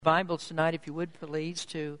Bibles tonight, if you would please,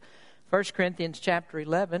 to 1 Corinthians chapter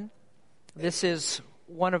 11. This is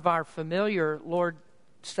one of our familiar Lord's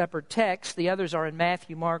Supper texts. The others are in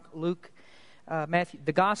Matthew, Mark, Luke,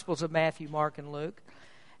 the Gospels of Matthew, Mark, and Luke.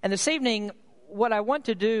 And this evening, what I want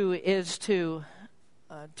to do is to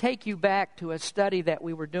take you back to a study that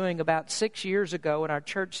we were doing about 6 years ago in our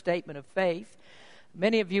church statement of faith.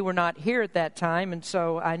 Many of you were not here at that time, and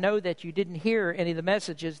so I know that you didn't hear any of the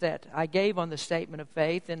messages that I gave on the statement of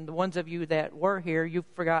faith, and the ones of you that were here, you've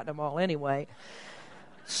forgotten them all anyway.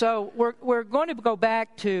 So we're going to go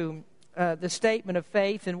back to the statement of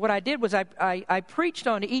faith, and what I did was I preached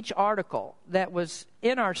on each article that was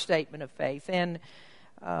in our statement of faith, and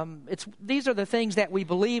these are the things that we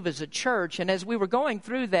believe as a church, and as we were going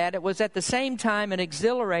through that, it was at the same time an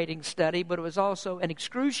exhilarating study, but it was also an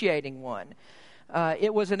excruciating one.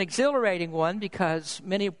 It was an exhilarating one because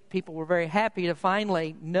many people were very happy to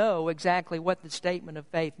finally know exactly what the statement of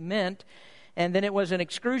faith meant. And then it was an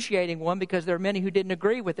excruciating one because there are many who didn't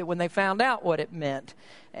agree with it when they found out what it meant.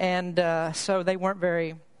 And so they weren't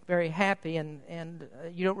very, very happy. And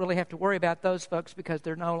you don't really have to worry about those folks because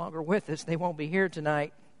they're no longer with us. They won't be here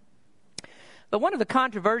tonight. But one of the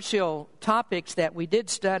controversial topics that we did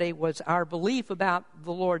study was our belief about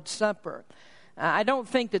the Lord's Supper. I don't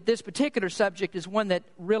think that this particular subject is one that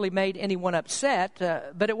really made anyone upset,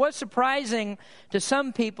 but it was surprising to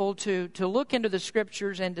some people to look into the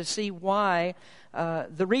Scriptures and to see why,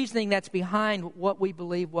 the reasoning that's behind what we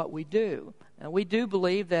believe, what we do. We do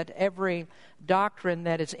believe that every doctrine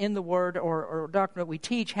that is in the Word or doctrine that we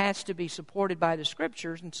teach has to be supported by the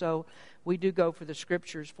Scriptures, and so we do go for the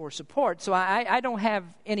Scriptures for support. So I don't have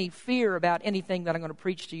any fear about anything that I'm going to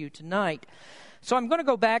preach to you tonight. So I'm going to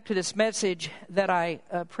go back to this message that I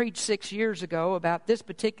preached 6 years ago about this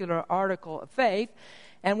particular article of faith,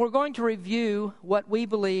 and we're going to review what we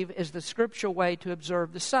believe is the scriptural way to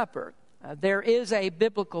observe the supper. There is a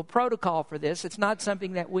biblical protocol for this. It's not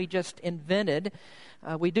something that we just invented.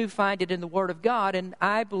 We do find it in the Word of God, and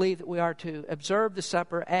I believe that we are to observe the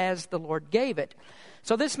supper as the Lord gave it.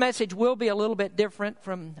 So this message will be a little bit different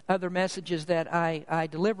from other messages that I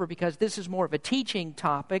deliver because this is more of a teaching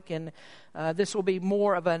topic, and this will be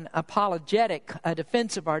more of an apologetic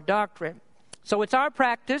defense of our doctrine. So it's our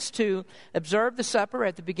practice to observe the supper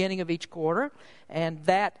at the beginning of each quarter, and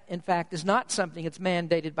that, in fact, is not something that's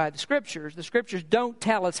mandated by the Scriptures. The Scriptures don't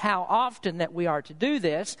tell us how often that we are to do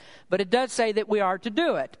this, but it does say that we are to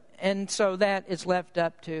do it. And so that is left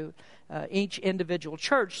up to each individual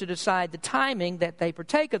church to decide the timing that they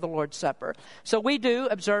partake of the Lord's Supper. So we do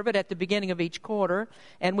observe it at the beginning of each quarter,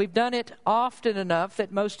 and we've done it often enough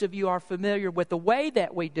that most of you are familiar with the way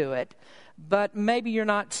that we do it, but maybe you're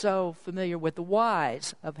not so familiar with the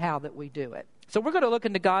whys of how that we do it. So we're going to look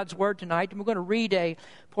into God's Word tonight, and we're going to read a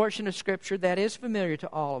portion of Scripture that is familiar to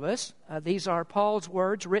all of us. These are Paul's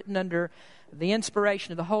words written under the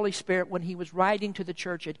inspiration of the Holy Spirit when he was writing to the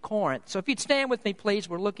church at Corinth. So if you'd stand with me, please,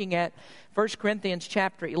 we're looking at 1 Corinthians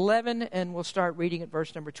chapter 11, and we'll start reading at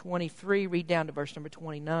verse number 23, read down to verse number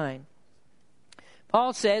 29.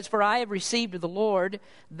 Paul says, "For I have received of the Lord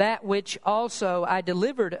that which also I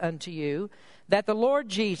delivered unto you, that the Lord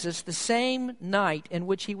Jesus, the same night in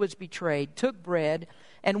which he was betrayed, took bread,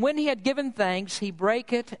 and when he had given thanks, he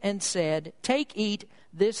brake it and said, Take, eat,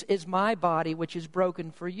 this is my body which is broken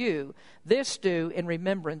for you. This do in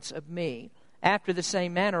remembrance of me. After the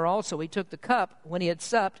same manner also he took the cup when he had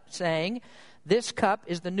supped, saying, This cup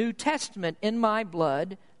is the New Testament in my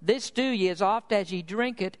blood. This do ye as oft as ye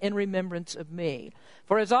drink it in remembrance of me.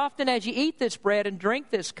 For as often as ye eat this bread and drink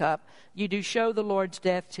this cup, ye do show the Lord's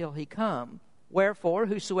death till he come. Wherefore,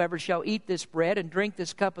 whosoever shall eat this bread and drink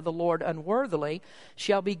this cup of the Lord unworthily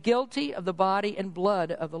shall be guilty of the body and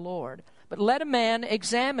blood of the Lord. But let a man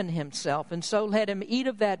examine himself, and so let him eat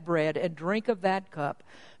of that bread and drink of that cup.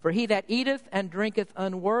 For he that eateth and drinketh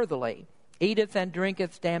unworthily eateth and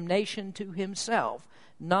drinketh damnation to himself,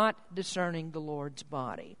 not discerning the Lord's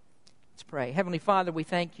body." Let's pray. Heavenly Father, we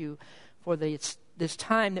thank you for this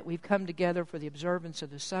time that we've come together for the observance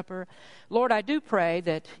of the supper. Lord, I do pray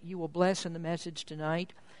that you will bless in the message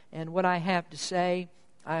tonight, and what I have to say,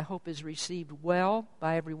 I hope is received well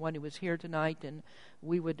by everyone who is here tonight, and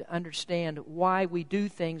we would understand why we do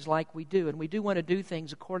things like we do. And we do want to do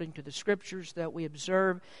things according to the Scriptures that we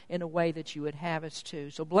observe in a way that you would have us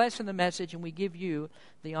to. So bless in the message, and we give you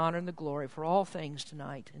the honor and the glory for all things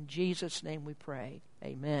tonight. In Jesus' name we pray.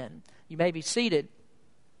 Amen. You may be seated.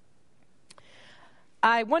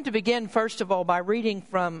 I want to begin, first of all, by reading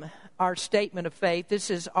from our statement of faith. This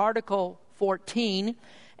is Article 14,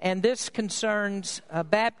 And this concerns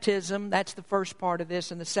baptism. That's the first part of this,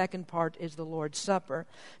 and the second part is the Lord's Supper.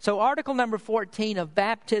 So article number 14 of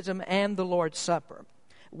baptism and the Lord's Supper.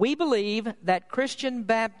 We believe that Christian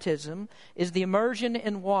baptism is the immersion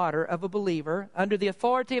in water of a believer under the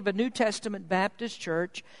authority of a New Testament Baptist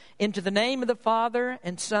church into the name of the Father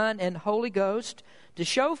and Son and Holy Ghost to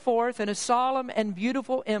show forth in a solemn and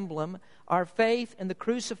beautiful emblem our faith in the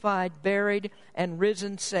crucified, buried, and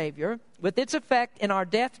risen Savior, with its effect in our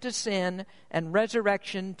death to sin and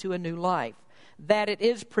resurrection to a new life. That it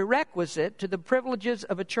is prerequisite to the privileges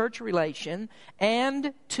of a church relation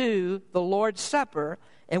and to the Lord's Supper,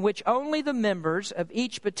 in which only the members of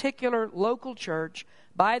each particular local church,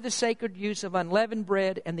 by the sacred use of unleavened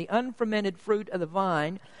bread and the unfermented fruit of the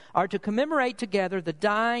vine, are to commemorate together the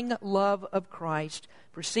dying love of Christ,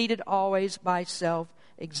 preceded always by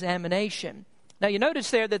self-examination. Now you notice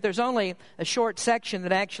there that there's only a short section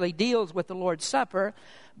that actually deals with the Lord's Supper,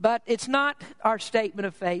 but it's not our statement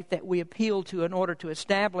of faith that we appeal to in order to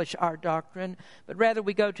establish our doctrine, but rather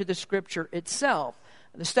we go to the Scripture itself.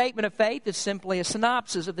 The statement of faith is simply a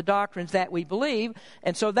synopsis of the doctrines that we believe,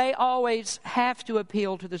 and so they always have to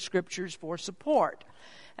appeal to the Scriptures for support.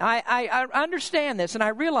 I understand this, and I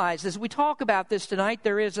realize as we talk about this tonight,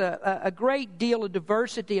 there is a great deal of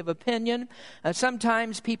diversity of opinion.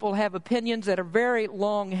 Sometimes people have opinions that are very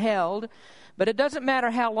long held, but it doesn't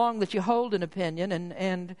matter how long that you hold an opinion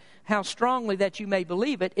and how strongly that you may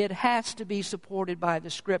believe it, it has to be supported by the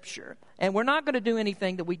Scripture. And we're not going to do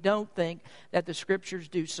anything that we don't think that the Scriptures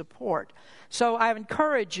do support. So I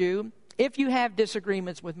encourage you, if you have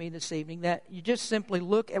disagreements with me this evening, that you just simply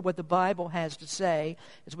look at what the Bible has to say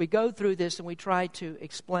as we go through this and we try to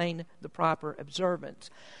explain the proper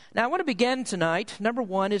observance. Now I want to begin tonight. Number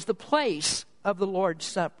one is the place of the Lord's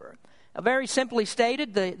Supper. Very simply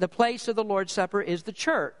stated, the place of the Lord's Supper is the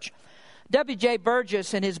church. W.J.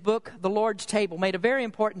 Burgess, in his book, The Lord's Table, made a very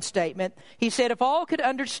important statement. He said, if all could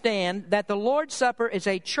understand that the Lord's Supper is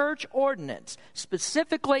a church ordinance,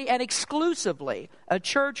 specifically and exclusively a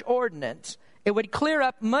church ordinance, it would clear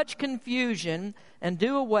up much confusion and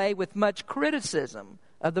do away with much criticism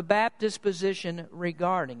of the Baptist position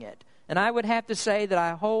regarding it. And I would have to say that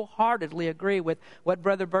I wholeheartedly agree with what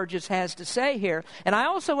Brother Burgess has to say here. And I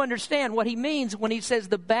also understand what he means when he says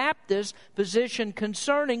the Baptist position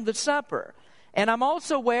concerning the supper. And I'm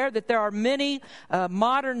also aware that there are many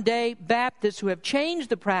modern-day Baptists who have changed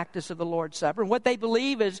the practice of the Lord's Supper. And what they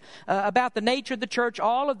believe is about the nature of the church,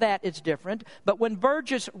 all of that is different. But when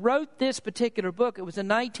Burgess wrote this particular book, it was in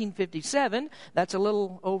 1957. That's a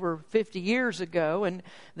little over 50 years ago. And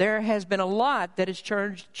there has been a lot that has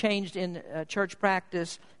changed in church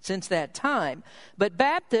practice since that time. But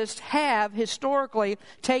Baptists have historically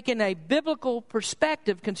taken a biblical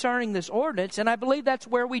perspective concerning this ordinance, and I believe that's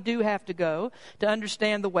where we do have to go to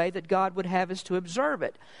understand the way that God would have us to observe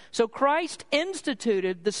it. So Christ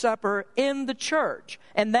instituted the supper in the church,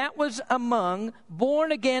 and that was among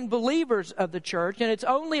born-again believers of the church, and it's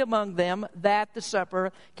only among them that the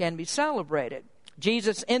supper can be celebrated.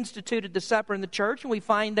 Jesus instituted the supper in the church, and we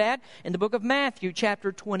find that in the book of Matthew,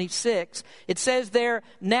 chapter 26. It says there,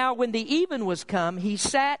 now when the even was come, he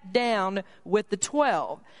sat down with the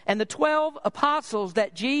 12. And the 12 apostles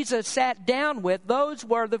that Jesus sat down with, those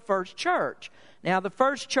were the first church. Now, the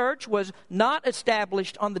first church was not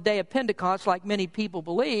established on the day of Pentecost like many people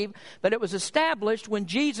believe, but it was established when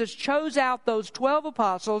Jesus chose out those 12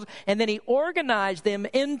 apostles, and then he organized them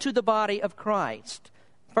into the body of Christ.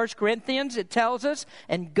 1 Corinthians, it tells us,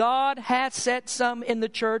 and God hath set some in the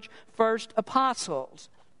church first apostles.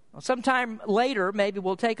 Well, sometime later, maybe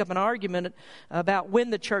we'll take up an argument about when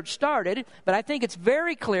the church started, but I think it's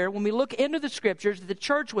very clear when we look into the Scriptures that the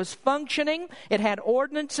church was functioning. It had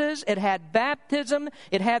ordinances, it had baptism,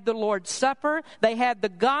 it had the Lord's Supper, they had the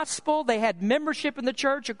gospel, they had membership in the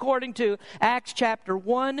church according to Acts chapter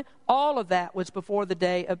 1. All of that was before the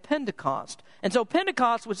day of Pentecost. And so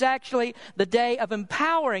Pentecost was actually the day of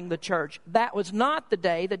empowering the church. That was not the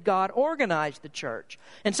day that God organized the church.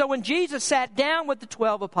 And so when Jesus sat down with the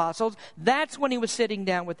 12 apostles, that's when he was sitting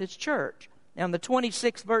down with his church. Now in the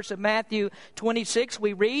 26th verse of Matthew 26,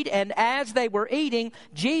 we read, and as they were eating,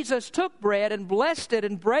 Jesus took bread and blessed it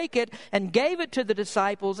and brake it and gave it to the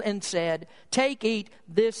disciples and said, take, eat,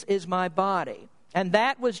 this is my body. And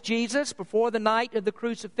that was Jesus before the night of the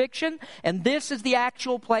crucifixion. And this is the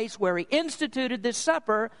actual place where he instituted this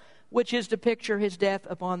supper, which is to picture his death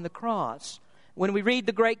upon the cross. When we read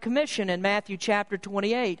the Great Commission in Matthew chapter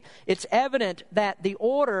 28, it's evident that the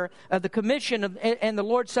order of the commission and the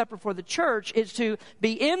Lord's Supper for the church is to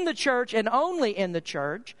be in the church and only in the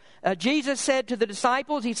church. Jesus said to the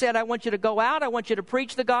disciples, he said, I want you to go out, I want you to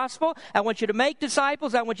preach the gospel, I want you to make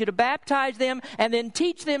disciples, I want you to baptize them, and then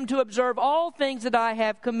teach them to observe all things that I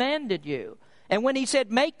have commanded you. And when he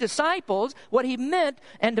said make disciples, what he meant,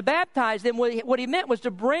 and to baptize them, what he meant was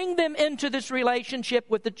to bring them into this relationship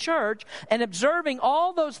with the church, and observing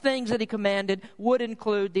all those things that he commanded would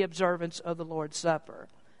include the observance of the Lord's Supper.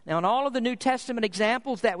 Now, in all of the New Testament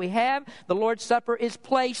examples that we have, the Lord's Supper is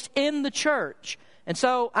placed in the church. And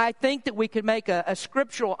so I think that we can make a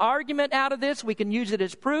scriptural argument out of this. We can use it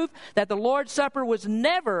as proof that the Lord's Supper was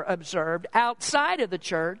never observed outside of the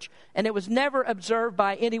church, and it was never observed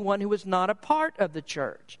by anyone who was not a part of the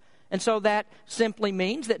church. And so that simply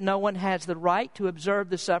means that no one has the right to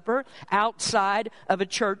observe the supper outside of a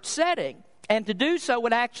church setting. And to do so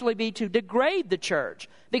would actually be to degrade the church,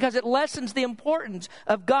 because it lessens the importance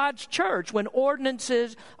of God's church when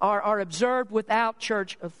ordinances are observed without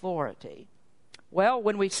church authority. Well,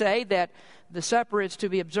 when we say that the supper is to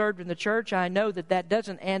be observed in the church, I know that that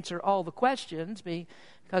doesn't answer all the questions,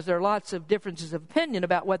 because there are lots of differences of opinion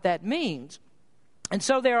about what that means. And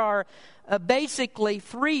so there are basically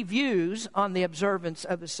three views on the observance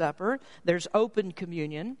of the supper. There's open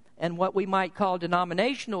communion, and what we might call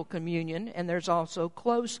denominational communion, and there's also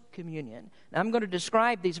close communion. Now, I'm going to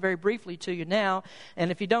describe these very briefly to you now,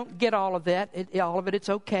 and if you don't get all of it, it's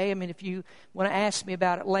okay. I mean, if you want to ask me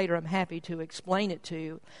about it later, I'm happy to explain it to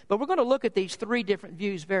you. But we're going to look at these three different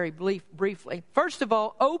views very briefly. First of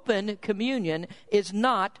all, open communion is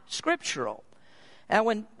not scriptural. Now,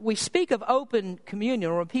 when we speak of open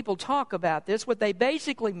communion, or when people talk about this, what they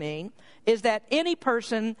basically mean is that any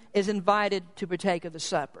person is invited to partake of the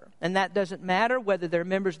supper. And that doesn't matter whether they're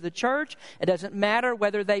members of the church. It doesn't matter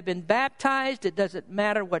whether they've been baptized. It doesn't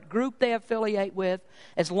matter what group they affiliate with.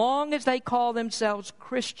 As long as they call themselves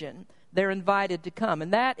Christian, they're invited to come.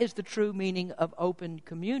 And that is the true meaning of open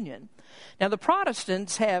communion. Now, the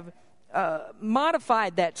Protestants have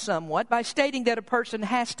modified that somewhat by stating that a person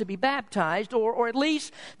has to be baptized, or at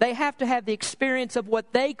least they have to have the experience of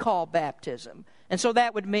what they call baptism. And so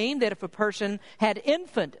that would mean that if a person had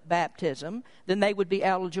infant baptism, then they would be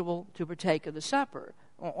eligible to partake of the supper.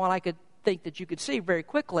 Well, I could think that you could see very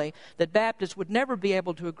quickly that Baptists would never be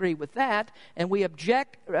able to agree with that, and we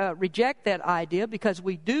reject that idea because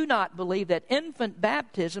we do not believe that infant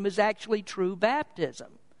baptism is actually true baptism.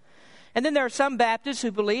 And then there are some Baptists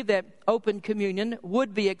who believe that open communion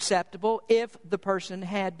would be acceptable if the person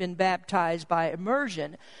had been baptized by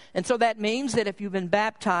immersion. And so that means that if you've been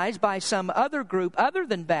baptized by some other group other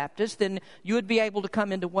than Baptist, then you would be able to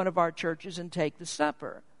come into one of our churches and take the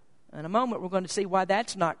supper. In a moment, we're going to see why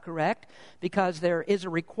that's not correct, because there is a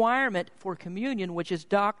requirement for communion, which is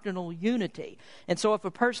doctrinal unity. And so if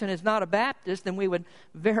a person is not a Baptist, then we would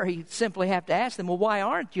very simply have to ask them, well, why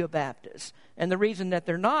aren't you a Baptist? And the reason that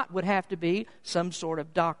they're not would have to be some sort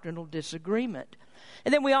of doctrinal disagreement.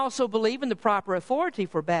 And then we also believe in the proper authority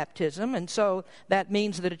for baptism, and so that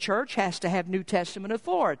means that a church has to have New Testament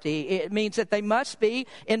authority. It means that they must be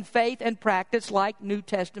in faith and practice like New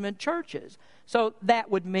Testament churches. So that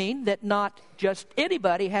would mean that not just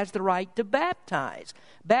anybody has the right to baptize.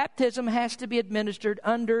 Baptism has to be administered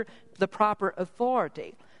under the proper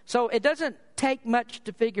authority. So it doesn't take much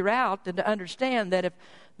to figure out and to understand that if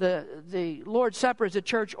the Lord's Supper is a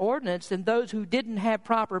church ordinance, then those who didn't have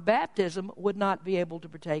proper baptism would not be able to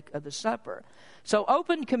partake of the supper. So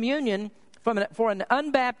open communion for an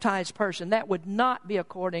unbaptized person, that would not be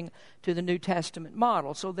according to the New Testament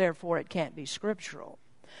model, so therefore it can't be scriptural.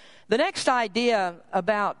 The next idea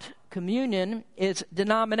about communion is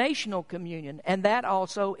denominational communion, and that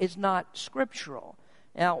also is not scriptural.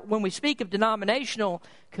 Now, when we speak of denominational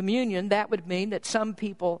communion, that would mean that some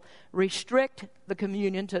people restrict the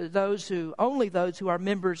communion to only those who are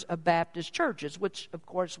members of Baptist churches, which, of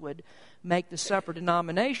course, would make the supper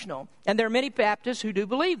denominational. And there are many Baptists who do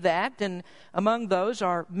believe that, and among those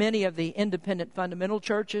are many of the independent fundamental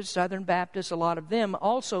churches, Southern Baptists, a lot of them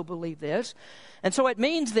also believe this. And so it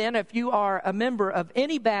means then, if you are a member of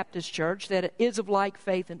any Baptist church that is of like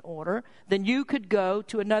faith and order, then you could go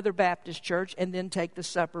to another Baptist church and then take the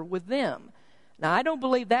supper with them. Now, I don't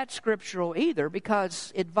believe that's scriptural either,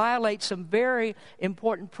 because it violates some very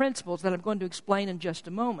important principles that I'm going to explain in just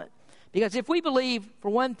a moment. Because if we believe, for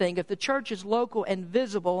one thing, if the church is local and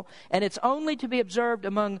visible, and it's only to be observed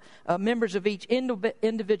among members of each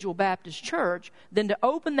individual Baptist church, then to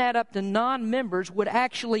open that up to non-members would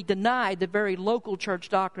actually deny the very local church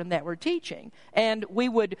doctrine that we're teaching. And we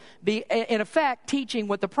would be, in effect, teaching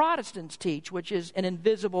what the Protestants teach, which is an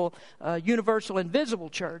invisible, universal invisible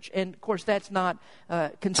church. And, of course, that's not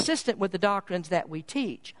consistent with the doctrines that we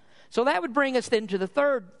teach. So that would bring us then to the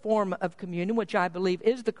third form of communion, which I believe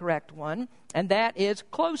is the correct one, and that is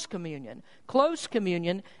close communion. Close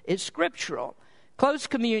communion is scriptural. Close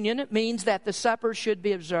communion means that the supper should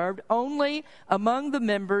be observed only among the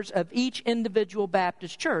members of each individual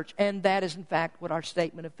Baptist church, and that is in fact what our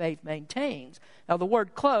statement of faith maintains. Now the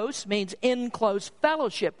word close means in close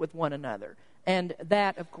fellowship with one another, and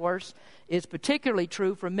that, of course, is particularly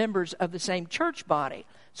true for members of the same church body.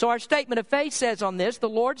 So our statement of faith says on this, the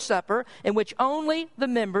Lord's Supper, in which only the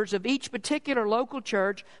members of each particular local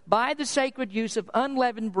church, by the sacred use of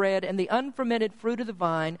unleavened bread and the unfermented fruit of the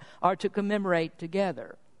vine, are to commemorate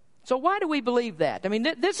together. So why do we believe that? I mean,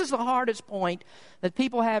 this is the hardest point that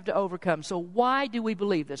people have to overcome. So why do we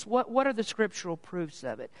believe this? What are the scriptural proofs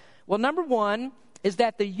of it? Well, number one is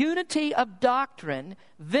that the unity of doctrine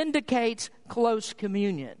vindicates close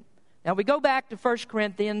communion. Now, we go back to 1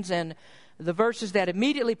 Corinthians and the verses that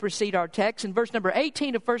immediately precede our text. In verse number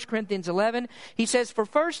 18 of 1 Corinthians 11, he says, "For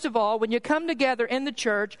first of all, when you come together in the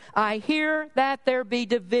church, I hear that there be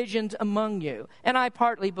divisions among you. And I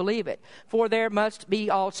partly believe it. For there must be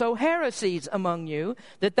also heresies among you,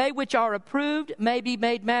 that they which are approved may be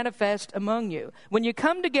made manifest among you. When you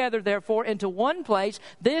come together, therefore, into one place,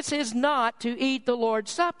 this is not to eat the Lord's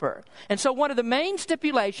Supper." And so one of the main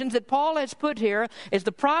stipulations that Paul has put here is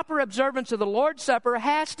the proper observance of the Lord's Supper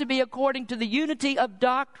has to be according to the unity of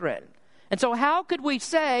doctrine. And so how could we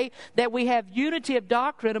say that we have unity of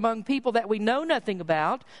doctrine among people that we know nothing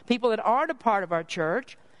about, people that aren't a part of our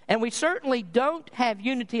church, and we certainly don't have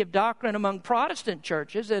unity of doctrine among Protestant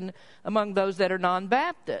churches and among those that are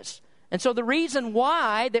non-Baptists? And so the reason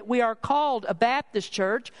why that we are called a Baptist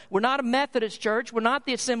church, we're not a Methodist church, we're not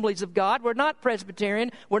the Assemblies of God, we're not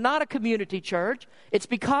Presbyterian, we're not a community church, it's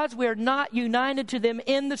because we are not united to them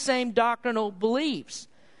in the same doctrinal beliefs.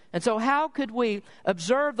 And so how could we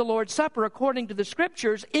observe the Lord's Supper according to the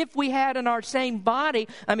Scriptures if we had in our same body,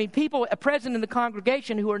 people present in the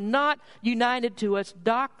congregation who are not united to us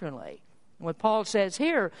doctrinally? What Paul says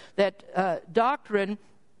here, that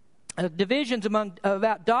divisions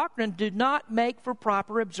about doctrine do not make for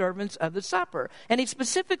proper observance of the supper. And he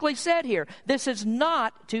specifically said here, this is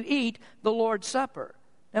not to eat the Lord's Supper.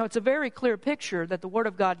 Now, it's a very clear picture that the Word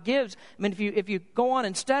of God gives. I mean, if you go on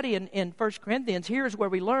and study in 1 Corinthians, here's where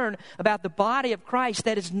we learn about the body of Christ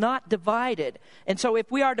that is not divided. And so if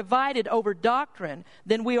we are divided over doctrine,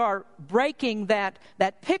 then we are breaking that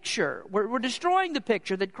picture. We're destroying the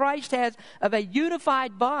picture that Christ has of a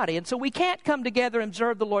unified body. And so we can't come together and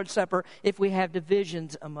observe the Lord's Supper if we have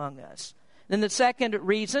divisions among us. Then the second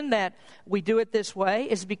reason that we do it this way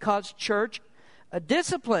is because church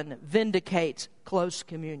discipline vindicates close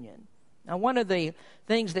communion. Now, one of the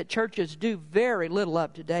things that churches do very little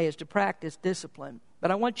of today is to practice discipline.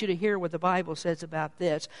 But I want you to hear what the Bible says about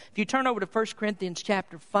this. If you turn over to 1 Corinthians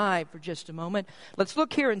chapter 5 for just a moment, let's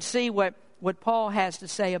look here and see what Paul has to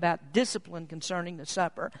say about discipline concerning the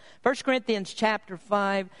supper. 1 Corinthians chapter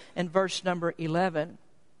 5 and verse number 11.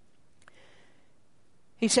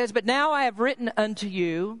 He says, "But now I have written unto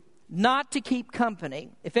you not to keep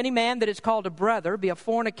company. If any man that is called a brother be a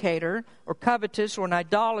fornicator, or covetous, or an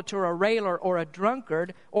idolater, or a railer, or a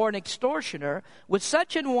drunkard, or an extortioner, with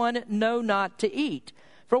such an one know not to eat.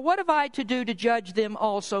 For what have I to do to judge them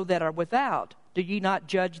also that are without? Do ye not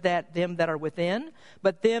judge them that are within?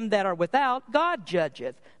 But them that are without God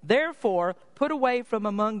judgeth. Therefore put away from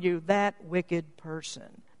among you that wicked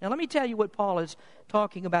person." Now let me tell you what Paul is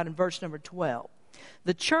talking about in verse number 12.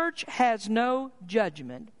 The church has no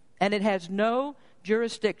judgment, and it has no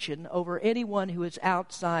jurisdiction over anyone who is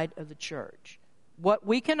outside of the church. What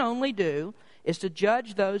we can only do is to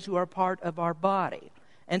judge those who are part of our body.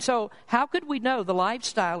 And so how could we know the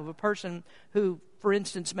lifestyle of a person who, for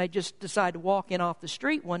instance, may just decide to walk in off the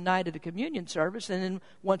street one night at a communion service and then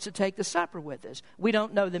wants to take the supper with us? We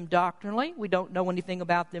don't know them doctrinally. We don't know anything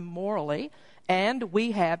about them morally. And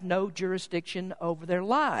we have no jurisdiction over their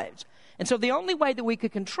lives. And so the only way that we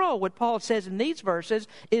could control what Paul says in these verses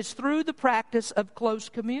is through the practice of close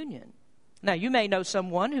communion. Now, you may know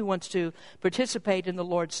someone who wants to participate in the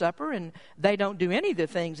Lord's Supper, and they don't do any of the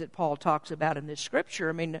things that Paul talks about in this scripture.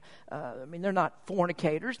 I mean, they're not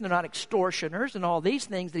fornicators, and they're not extortioners, and all these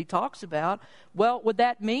things that he talks about. Well, would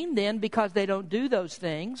that mean then, because they don't do those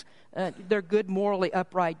things, they're good, morally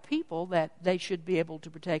upright people, that they should be able to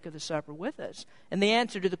partake of the supper with us? And the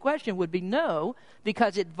answer to the question would be no,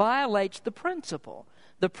 because it violates the principle.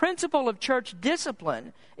 The principle of church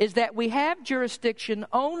discipline is that we have jurisdiction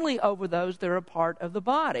only over those that are a part of the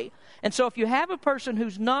body. And so if you have a person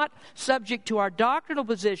who's not subject to our doctrinal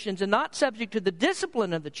positions and not subject to the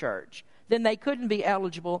discipline of the church, then they couldn't be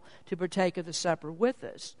eligible to partake of the supper with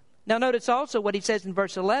us. Now notice also what he says in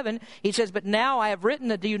verse 11. He says, "But now I have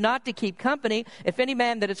written unto you not to keep company, if any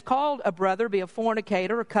man that is called a brother be a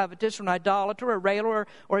fornicator, or covetous, or an idolater, or a railer,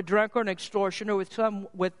 or a drunkard, or an extortioner, with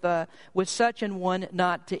such an one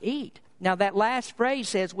not to eat." Now that last phrase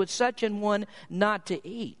says, "with such an one not to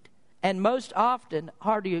eat." And most often,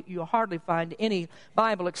 you'll hardly find any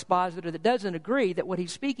Bible expositor that doesn't agree that what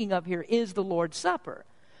he's speaking of here is the Lord's Supper.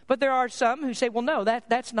 But there are some who say, well, no,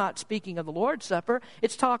 that's not speaking of the Lord's Supper.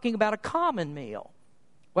 It's talking about a common meal.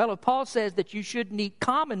 Well, if Paul says that you shouldn't eat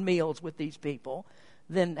common meals with these people,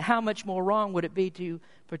 then how much more wrong would it be to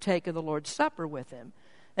partake of the Lord's Supper with him?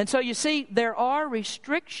 And so you see, there are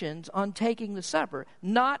restrictions on taking the supper.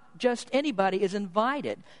 Not just anybody is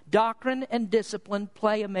invited. Doctrine and discipline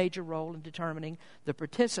play a major role in determining the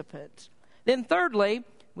participants. Then thirdly,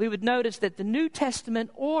 we would notice that the New Testament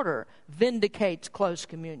order vindicates close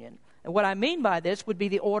communion. And what I mean by this would be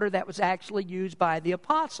the order that was actually used by the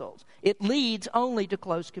apostles. It leads only to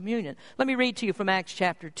close communion. Let me read to you from Acts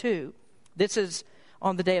chapter 2. This is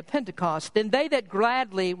on the day of Pentecost. "Then they that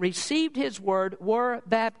gladly received his word were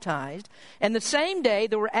baptized, and the same day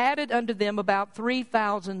there were added unto them about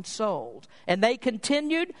 3,000 souls. And they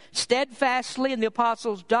continued steadfastly in the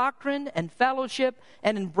apostles' doctrine and fellowship,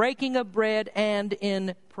 and in breaking of bread, and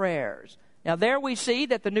in prayers." Now there we see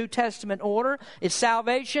that the New Testament order is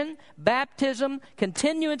salvation, baptism,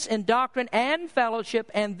 continuance in doctrine and fellowship,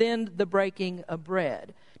 and then the breaking of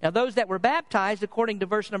bread. Now those that were baptized, according to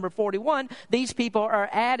verse number 41, these people are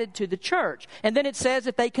added to the church. And then it says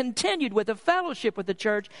that they continued with a fellowship with the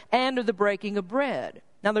church and of the breaking of bread.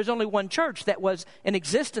 Now there's only one church that was in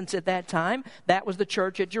existence at that time. That was the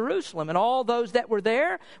church at Jerusalem. And all those that were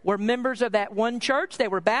there were members of that one church. They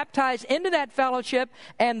were baptized into that fellowship,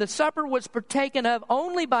 and the supper was partaken of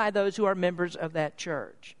only by those who are members of that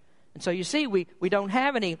church. And so you see, we don't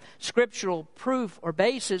have any scriptural proof or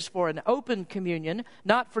basis for an open communion,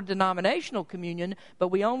 not for denominational communion, but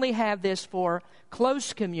we only have this for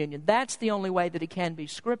close communion. That's the only way that it can be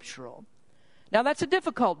scriptural. Now that's a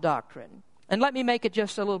difficult doctrine, and let me make it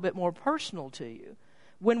just a little bit more personal to you.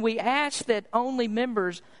 When we ask that only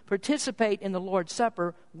members participate in the Lord's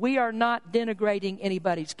Supper, we are not denigrating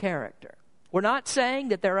anybody's character. We're not saying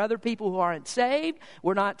that there are other people who aren't saved.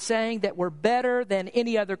 We're not saying that we're better than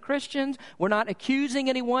any other Christians. We're not accusing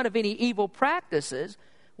anyone of any evil practices.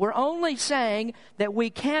 We're only saying that we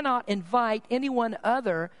cannot invite anyone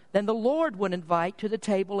other than the Lord would invite to the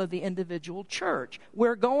table of the individual church.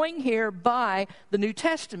 We're going here by the New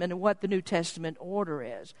Testament and what the New Testament order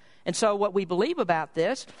is. And so what we believe about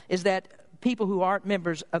this is that people who aren't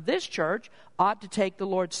members of this church ought to take the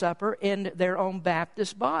Lord's Supper in their own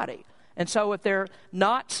Baptist body. And so if they're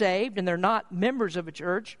not saved and they're not members of a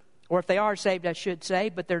church, or if they are saved, I should say,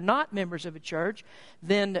 but they're not members of a church,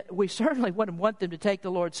 then we certainly wouldn't want them to take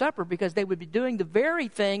the Lord's Supper, because they would be doing the very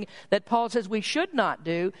thing that Paul says we should not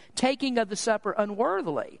do, taking of the supper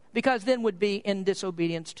unworthily, because then would be in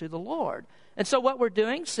disobedience to the Lord. And so what we're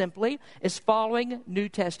doing simply is following New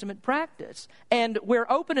Testament practice. And we're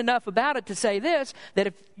open enough about it to say this, that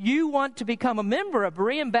if you want to become a member of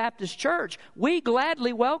Berean Baptist Church, we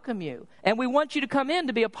gladly welcome you. And we want you to come in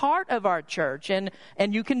to be a part of our church. And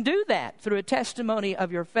you can do that through a testimony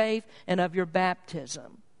of your faith and of your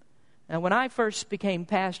baptism. Now, when I first became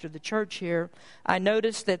pastor of the church here, I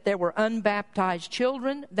noticed that there were unbaptized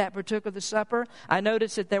children that partook of the supper. I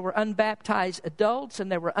noticed that there were unbaptized adults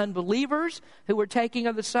and there were unbelievers who were taking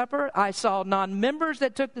of the supper. I saw non-members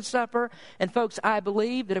that took the supper. And folks, I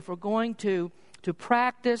believe that if we're going to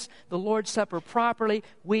practice the Lord's Supper properly,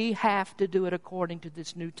 we have to do it according to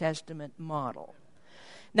this New Testament model.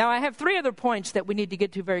 Now, I have three other points that we need to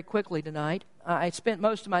get to very quickly tonight. I spent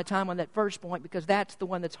most of my time on that first point because that's the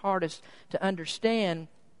one that's hardest to understand.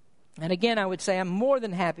 And again, I would say I'm more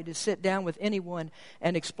than happy to sit down with anyone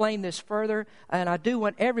and explain this further. And I do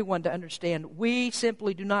want everyone to understand, we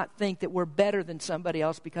simply do not think that we're better than somebody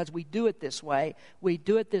else because we do it this way. We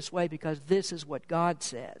do it this way because this is what God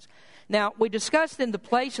says. Now, we discussed in the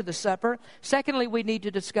place of the supper. Secondly, we need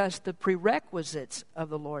to discuss the prerequisites of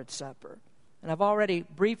the Lord's Supper. And I've already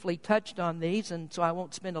briefly touched on these, and so I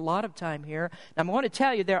won't spend a lot of time here. Now, I'm going to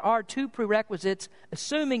tell you there are two prerequisites,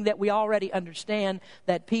 assuming that we already understand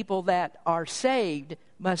that people that are saved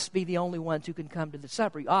must be the only ones who can come to the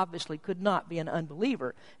supper. You obviously could not be an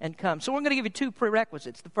unbeliever and come. So we're going to give you two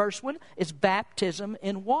prerequisites. The first one is baptism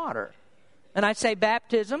in water. And I say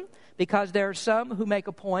baptism because there are some who make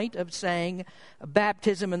a point of saying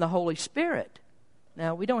baptism in the Holy Spirit.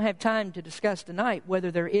 Now, we don't have time to discuss tonight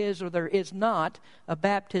whether there is or there is not a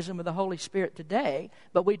baptism of the Holy Spirit today,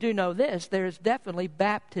 but we do know this: there is definitely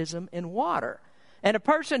baptism in water. And a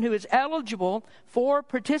person who is eligible for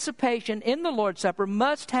participation in the Lord's Supper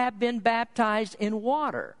must have been baptized in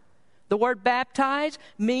water. The word baptize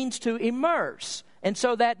means to immerse, and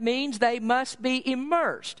so that means they must be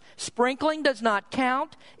immersed. Sprinkling does not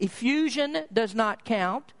count. Effusion does not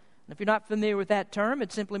count. If you're not familiar with that term,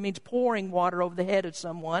 it simply means pouring water over the head of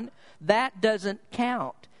someone. That doesn't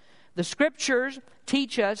count. The Scriptures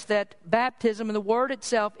teach us that baptism in the Word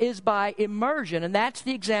itself is by immersion, and that's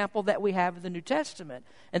the example that we have in the New Testament.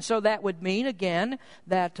 And so that would mean, again,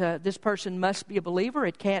 that this person must be a believer.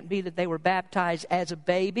 It can't be that they were baptized as a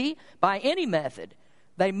baby by any method.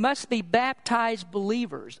 They must be baptized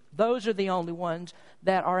believers. Those are the only ones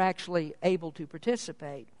that are actually able to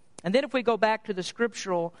participate. And then if we go back to the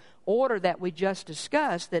scriptural order that we just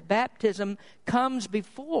discussed, that baptism comes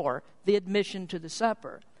before the admission to the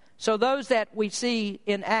supper. So those that we see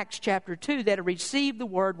in Acts chapter 2 that received the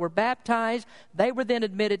word were baptized. They were then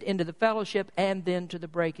admitted into the fellowship and then to the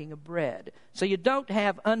breaking of bread. So you don't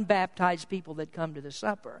have unbaptized people that come to the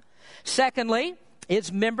supper. Secondly,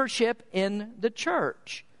 is membership in the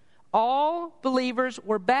church. All believers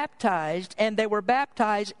were baptized, and they were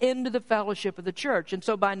baptized into the fellowship of the church. And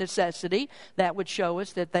so by necessity, that would show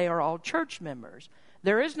us that they are all church members.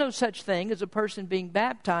 There is no such thing as a person being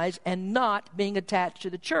baptized and not being attached to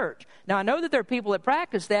the church. Now, I know that there are people that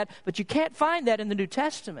practice that, but you can't find that in the New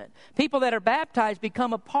Testament. People that are baptized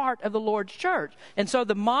become a part of the Lord's church. And so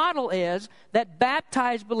the model is that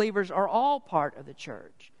baptized believers are all part of the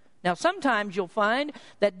church. Now, sometimes you'll find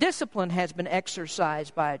that discipline has been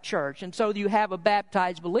exercised by a church. And so you have a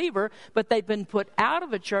baptized believer, but they've been put out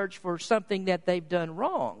of a church for something that they've done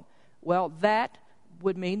wrong. Well, that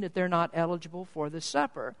would mean that they're not eligible for the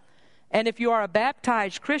supper. And if you are a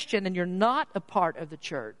baptized Christian and you're not a part of the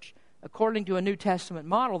church, according to a New Testament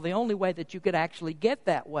model, the only way that you could actually get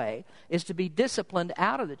that way is to be disciplined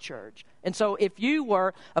out of the church. And so if you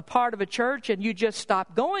were a part of a church and you just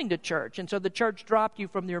stopped going to church, and so the church dropped you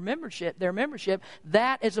from their membership,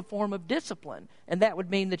 that is a form of discipline. And that would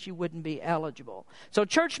mean that you wouldn't be eligible. So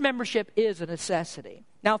church membership is a necessity.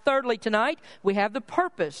 Now, thirdly, tonight, we have the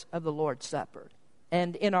purpose of the Lord's Supper.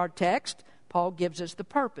 And in our text, Paul gives us the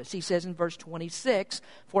purpose. He says in verse 26,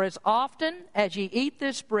 "For as often as ye eat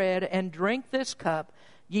this bread and drink this cup,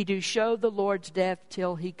 ye do show the Lord's death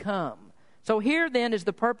till he come." So here then is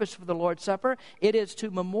the purpose for the Lord's Supper. It is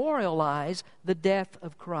to memorialize the death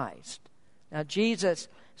of Christ. Now, Jesus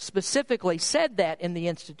specifically said that in the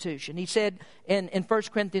institution. He said in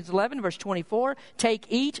 1 Corinthians 11, verse 24, "Take,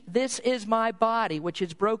 eat, this is my body, which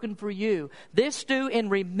is broken for you. This do in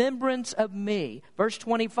remembrance of me." Verse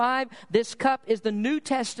 25, "This cup is the New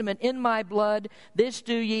Testament in my blood. This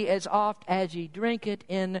do ye as oft as ye drink it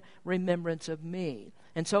in remembrance of me."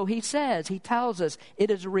 And so he tells us, it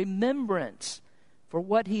is a remembrance for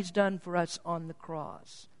what he's done for us on the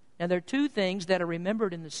cross. Now, there are two things that are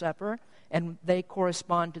remembered in the supper, and they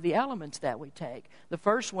correspond to the elements that we take. The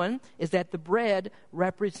first one is that the bread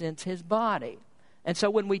represents his body. And so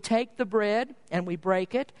when we take the bread and we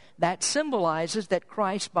break it, that symbolizes that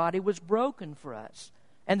Christ's body was broken for us.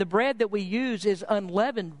 And the bread that we use is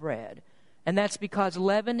unleavened bread. And that's because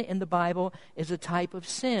leaven in the Bible is a type of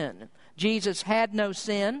sin. Jesus had no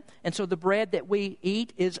sin, and so the bread that we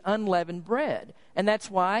eat is unleavened bread. And that's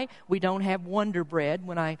why we don't have Wonder Bread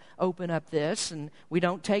when I open up this, and we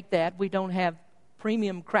don't take that. We don't have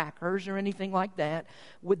premium crackers or anything like that.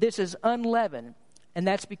 This is unleavened, and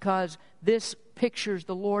that's because this pictures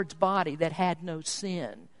the Lord's body that had no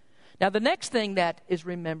sin. Now, the next thing that is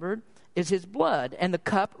remembered is his blood, and the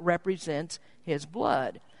cup represents his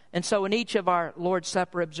blood. And so in each of our Lord's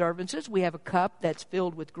Supper observances, we have a cup that's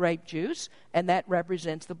filled with grape juice, and that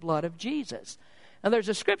represents the blood of Jesus. Now, there's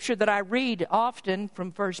a scripture that I read often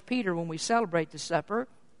from 1 Peter when we celebrate the supper.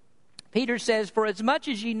 Peter says, "For as much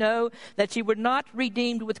as ye know that ye were not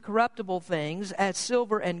redeemed with corruptible things, as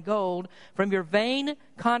silver and gold, from your vain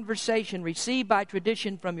conversation received by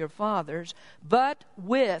tradition from your fathers, but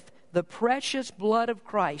with the precious blood of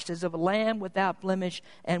Christ as of a lamb without blemish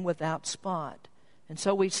and without spot. And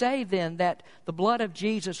so we say then that the blood of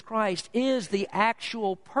Jesus Christ is the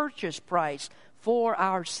actual purchase price for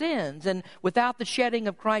our sins. And without the shedding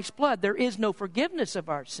of Christ's blood, there is no forgiveness of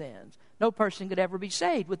our sins. No person could ever be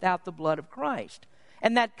saved without the blood of Christ.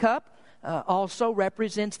 And that cup also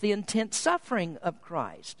represents the intense suffering of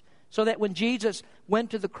Christ. So that when Jesus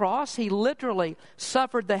went to the cross, he literally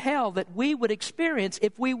suffered the hell that we would experience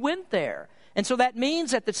if we went there. And so that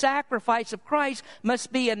means that the sacrifice of Christ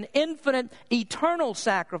must be an infinite, eternal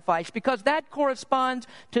sacrifice, because that corresponds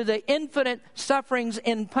to the infinite sufferings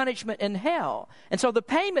and punishment in hell. And so the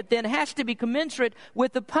payment then has to be commensurate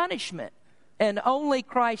with the punishment. And only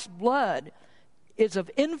Christ's blood is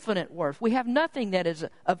of infinite worth. We have nothing that is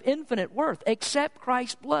of infinite worth except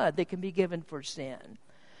Christ's blood that can be given for sin.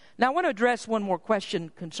 Now I want to address one more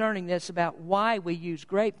question concerning this about why we use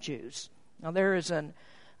grape juice. Now there is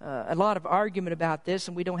a lot of argument about this,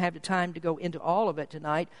 and we don't have the time to go into all of it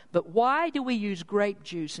tonight. But why do we use grape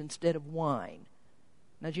juice instead of wine?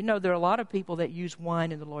 Now, as you know, there are a lot of people that use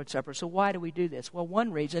wine in the Lord's Supper. So why do we do this? Well,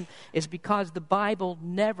 one reason is because the Bible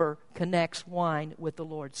never connects wine with the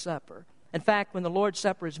Lord's Supper. In fact, when the Lord's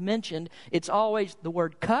Supper is mentioned, it's always the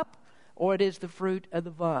word cup or it is the fruit of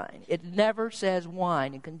the vine. It never says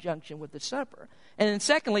wine in conjunction with the supper. And then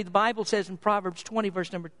secondly, the Bible says in Proverbs 20,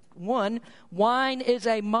 verse number 1, wine is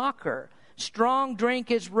a mocker, strong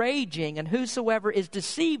drink is raging, and whosoever is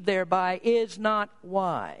deceived thereby is not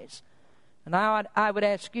wise. And I would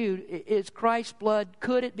ask you, is Christ's blood,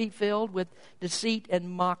 could it be filled with deceit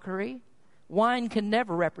and mockery? Wine can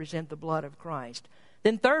never represent the blood of Christ.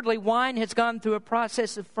 Then thirdly, wine has gone through a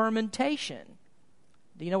process of fermentation.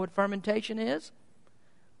 Do you know what fermentation is?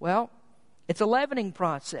 Well, it's a leavening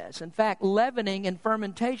process. In fact, leavening and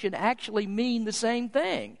fermentation actually mean the same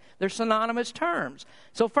thing. They're synonymous terms.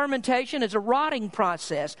 So fermentation is a rotting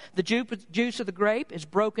process. The juice of the grape is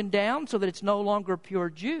broken down so that it's no longer pure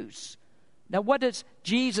juice. Now, what does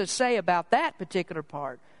Jesus say about that particular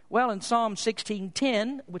part? Well, in Psalm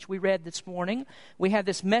 16:10, which we read this morning, we have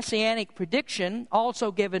this messianic prediction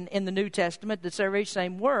also given in the New Testament, the very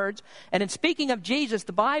same words. And in speaking of Jesus,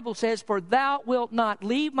 the Bible says, "For thou wilt not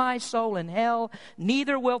leave my soul in hell,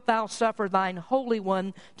 neither wilt thou suffer thine Holy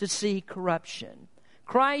One to see corruption."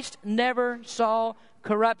 Christ never saw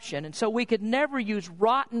corruption. And so we could never use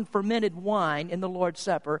rotten fermented wine in the Lord's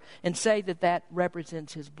Supper and say that that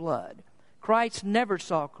represents his blood. Christ never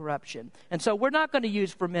saw corruption. And so we're not going to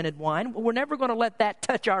use fermented wine. We're never going to let that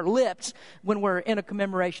touch our lips when we're in a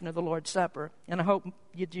commemoration of the Lord's Supper. And I hope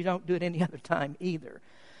you don't do it any other time either.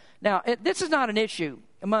 Now, this is not an issue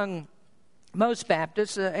among most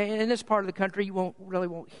Baptists. In this part of the country, you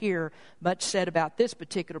won't hear much said about this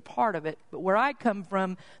particular part of it. But where I come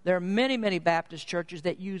from, there are many, many Baptist churches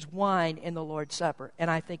that use wine in the Lord's Supper. And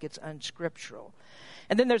I think it's unscriptural.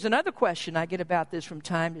 And then there's another question I get about this from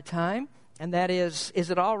time to time. And that is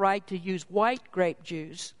it all right to use white grape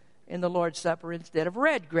juice in the Lord's Supper instead of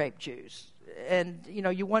red grape juice? And,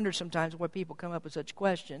 you wonder sometimes why people come up with such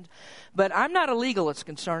questions. But I'm not a legalist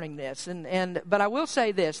concerning this. But I will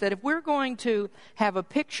say this, that if we're going to have a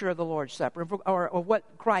picture of the Lord's Supper, or what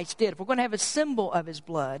Christ did, if we're going to have a symbol of his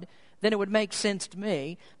blood, then it would make sense to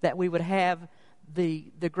me that we would have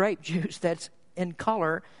the grape juice that's in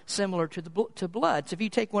color similar to blood. So if you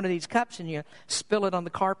take one of these cups and you spill it on the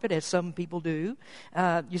carpet, as some people do,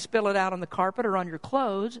 you spill it out on the carpet or on your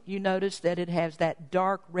clothes, you notice that it has that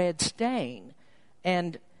dark red stain.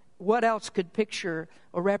 And what else could picture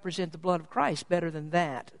or represent the blood of Christ better than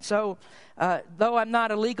that? So though I'm not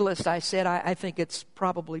a legalist, I said I think it's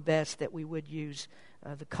probably best that we would use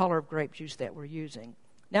the color of grape juice that we're using.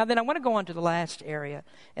 Now then, I want to go on to the last area,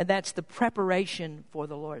 and that's the preparation for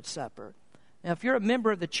the Lord's Supper. Now, if you're a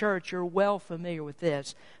member of the church, you're well familiar with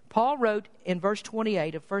this. Paul wrote in verse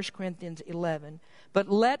 28 of 1 Corinthians 11, "But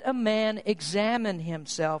let a man examine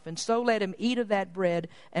himself, and so let him eat of that bread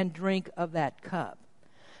and drink of that cup."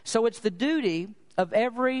 So it's the duty of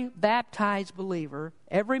every baptized believer,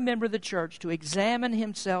 every member of the church, to examine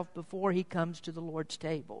himself before he comes to the Lord's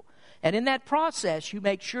table. And in that process, you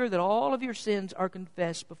make sure that all of your sins are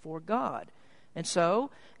confessed before God. And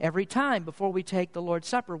so, every time before we take the Lord's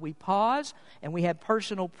Supper, we pause and we have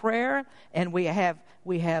personal prayer and we have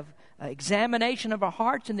examination of our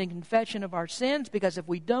hearts and then confession of our sins, because if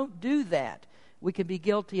we don't do that, we can be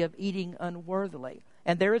guilty of eating unworthily.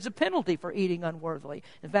 And there is a penalty for eating unworthily.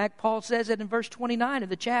 In fact, Paul says it in verse 29 of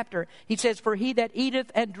the chapter. He says, "For he that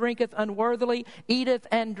eateth and drinketh unworthily, eateth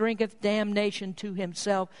and drinketh damnation to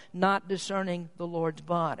himself, not discerning the Lord's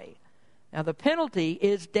body." Now, the penalty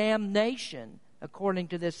is damnation according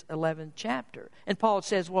to this 11th chapter. And Paul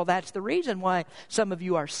says, well, that's the reason why some of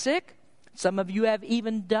you are sick, some of you have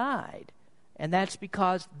even died. And that's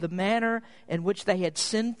because the manner in which they had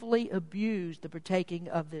sinfully abused the partaking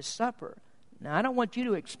of this supper. Now, I don't want you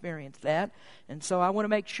to experience that, and so I want to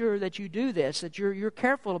make sure that you do this, that you're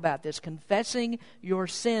careful about this, confessing your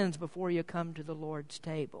sins before you come to the Lord's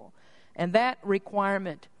table. And that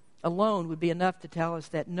requirement alone would be enough to tell us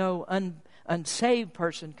that no unsaved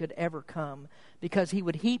person could ever come, because he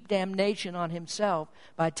would heap damnation on himself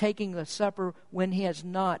by taking the supper when he has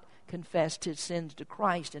not confessed his sins to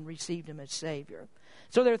Christ and received him as Savior.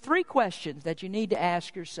 So there are 3 questions that you need to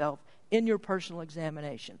ask yourself in your personal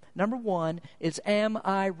examination. Number 1 is, am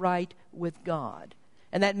I right with God?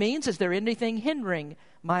 And that means, is there anything hindering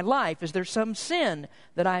my life? Is there some sin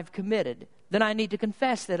that I've committed? Then I need to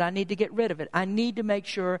confess that. I need to get rid of it. I need to make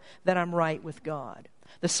sure that I'm right with God.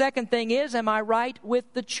 The second thing is, am I right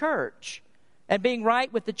with the church? And being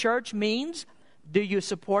right with the church means, do you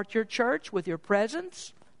support your church with your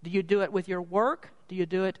presence? Do you do it with your work? Do you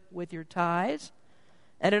do it with your tithes?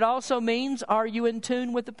 And it also means, are you in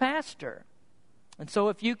tune with the pastor? And so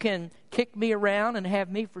if you can kick me around and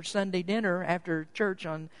have me for Sunday dinner after church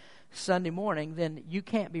on Sunday morning, then you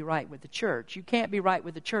can't be right with the church. You can't be right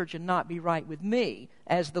with the church and not be right with me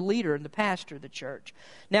as the leader and the pastor of the church.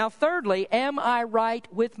 Now, thirdly, am I right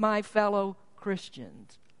with my fellow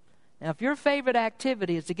Christians? Now, if your favorite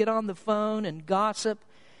activity is to get on the phone and gossip,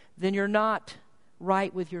 then you're not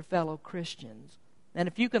right with your fellow Christians. And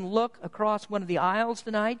if you can look across one of the aisles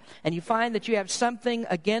tonight and you find that you have something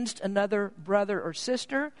against another brother or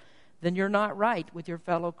sister, then you're not right with your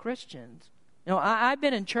fellow Christians. You know, I've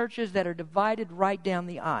been in churches that are divided right down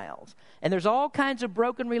the aisles. And there's all kinds of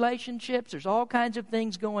broken relationships. There's all kinds of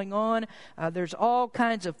things going on. There's all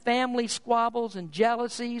kinds of family squabbles and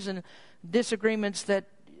jealousies and disagreements that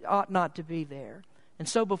ought not to be there. And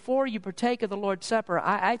so before you partake of the Lord's Supper,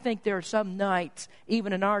 I think there are some nights,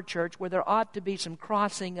 even in our church, where there ought to be some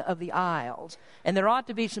crossing of the aisles. And there ought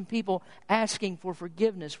to be some people asking for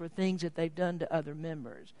forgiveness for things that they've done to other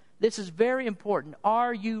members. This is very important.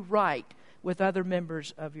 Are you right with other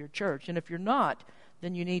members of your church? And if you're not,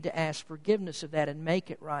 then you need to ask forgiveness of that and make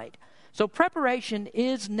it right. So preparation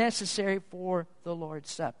is necessary for the Lord's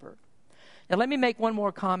Supper. Now let me make one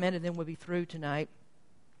more comment and then we'll be through tonight.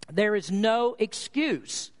 There is no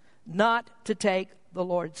excuse not to take the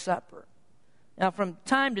Lord's Supper. Now, from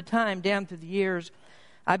time to time down through the years,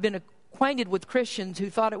 I've been acquainted with Christians who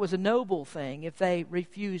thought it was a noble thing if they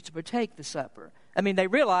refused to partake the supper. I mean, they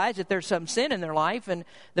realize that there's some sin in their life and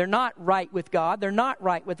they're not right with God. They're not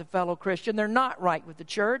right with a fellow Christian. They're not right with the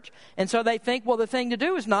church. And so they think, well, the thing to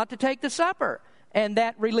do is not to take the supper. And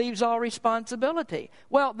that relieves all responsibility.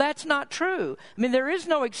 Well, that's not true. I mean, there is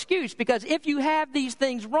no excuse, because if you have these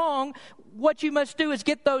things wrong, what you must do is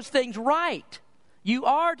get those things right. You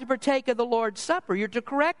are to partake of the Lord's Supper. You're to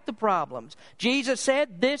correct the problems. Jesus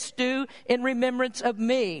said, this do in remembrance of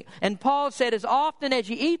me. And Paul said, as often as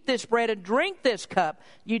you eat this bread and drink this cup,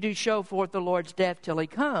 you do show forth the Lord's death till he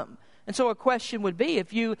come. And so a question would be,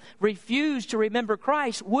 if you refuse to remember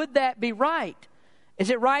Christ, would that be right? Is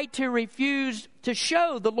it right to refuse to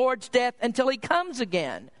show the Lord's death until he comes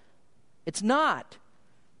again? It's not.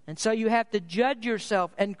 And so you have to judge yourself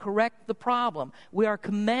and correct the problem. We are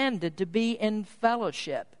commanded to be in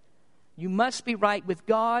fellowship. You must be right with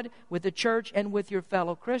God, with the church, and with your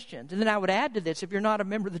fellow Christians. And then I would add to this, if you're not a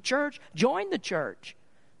member of the church, join the church.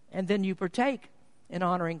 And then you partake in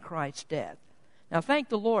honoring Christ's death. Now, thank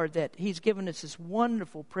the Lord that he's given us this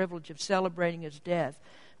wonderful privilege of celebrating his death.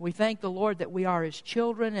 We thank the Lord that we are his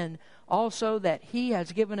children, and also that he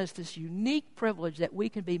has given us this unique privilege that we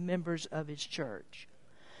can be members of his church.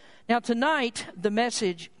 Now, tonight, the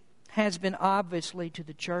message has been obviously to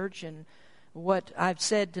the church, and what I've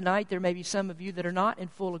said tonight, there may be some of you that are not in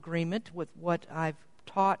full agreement with what I've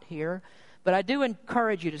taught here. But I do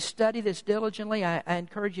encourage you to study this diligently. I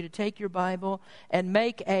encourage you to take your Bible and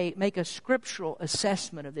make a scriptural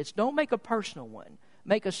assessment of this. Don't make a personal one.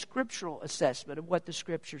 Make a scriptural assessment of what the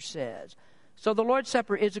Scripture says. So the Lord's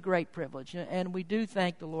Supper is a great privilege, and we do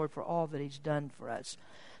thank the Lord for all that he's done for us.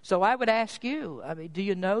 So I would ask you, do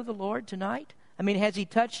you know the Lord tonight? Has he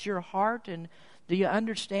touched your heart, and do you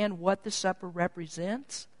understand what the supper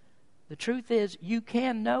represents? The truth is, you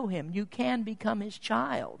can know him. You can become his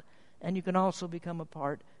child. And you can also become a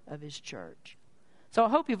part of his church. So I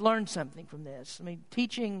hope you've learned something from this.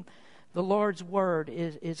 Teaching the Lord's Word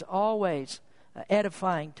is always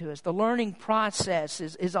edifying to us. The learning process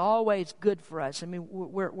is always good for us.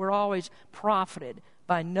 We're always profited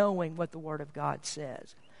by knowing what the Word of God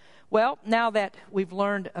says. Well, now that we've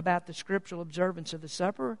learned about the scriptural observance of the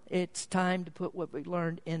supper, it's time to put what we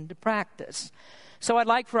learned into practice. So I'd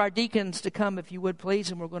like for our deacons to come, if you would please,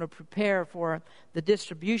 and we're going to prepare for the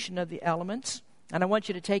distribution of the elements. And I want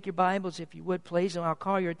you to take your Bibles, if you would please, and I'll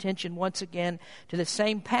call your attention once again to the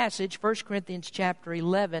same passage, 1 Corinthians chapter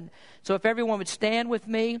 11. So if everyone would stand with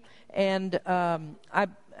me, and I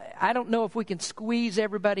don't know if we can squeeze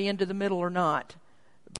everybody into the middle or not.